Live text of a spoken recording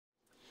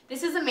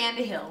This is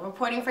Amanda Hill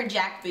reporting for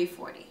Jack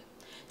 340.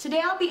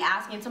 Today I'll be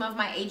asking some of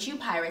my HU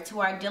Pirates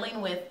who are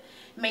dealing with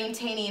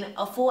maintaining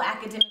a full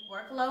academic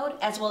workload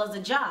as well as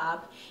a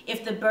job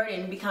if the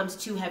burden becomes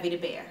too heavy to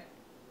bear.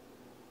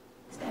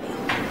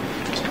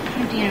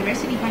 At the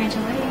university,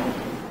 financial aid.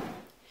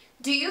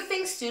 Do you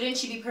think students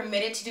should be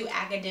permitted to do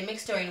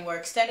academics during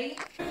work study?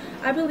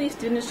 I believe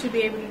students should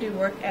be able to do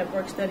work at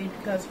work study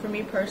because for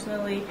me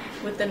personally,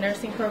 with the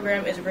nursing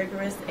program, it's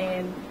rigorous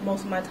and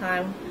most of my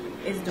time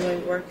is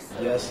doing work.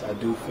 Yes, I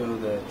do feel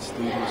that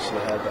students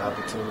should have the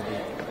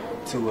opportunity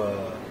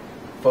to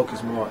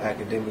focus more on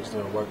academics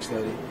during work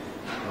study.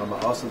 I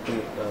also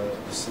think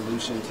the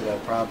solution to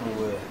that problem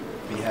would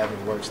be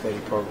having work study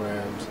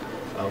programs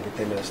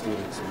within that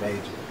student's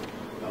major.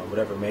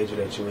 Whatever major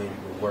that you're in, you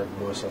will work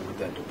more so with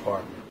that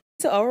department.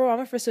 It's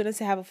overwhelming for students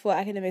to have a full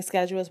academic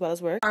schedule as well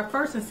as work. Our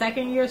first and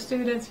second year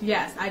students,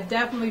 yes, I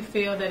definitely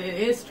feel that it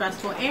is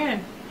stressful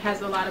and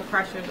has a lot of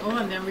pressures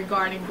on them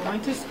regarding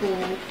going to school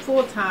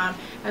full-time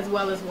as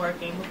well as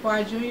working. But for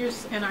our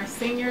juniors and our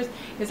seniors,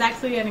 it's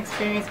actually an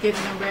experience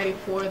getting them ready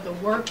for the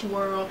work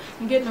world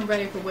and getting them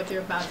ready for what they're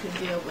about to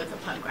deal with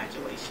upon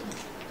graduation.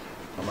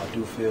 I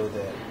do feel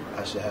that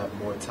I should have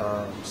more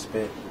time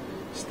spent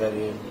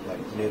studying like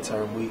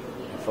midterm week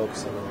and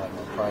focusing on like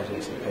my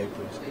projects and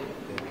papers.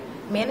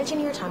 Managing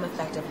your time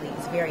effectively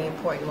is very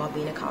important while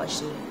being a college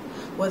student.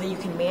 Whether you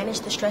can manage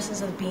the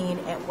stresses of being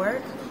at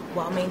work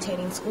while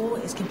maintaining school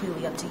is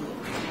completely up to you.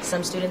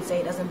 Some students say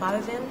it doesn't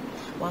bother them,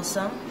 while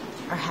some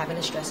are having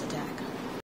a stress attack.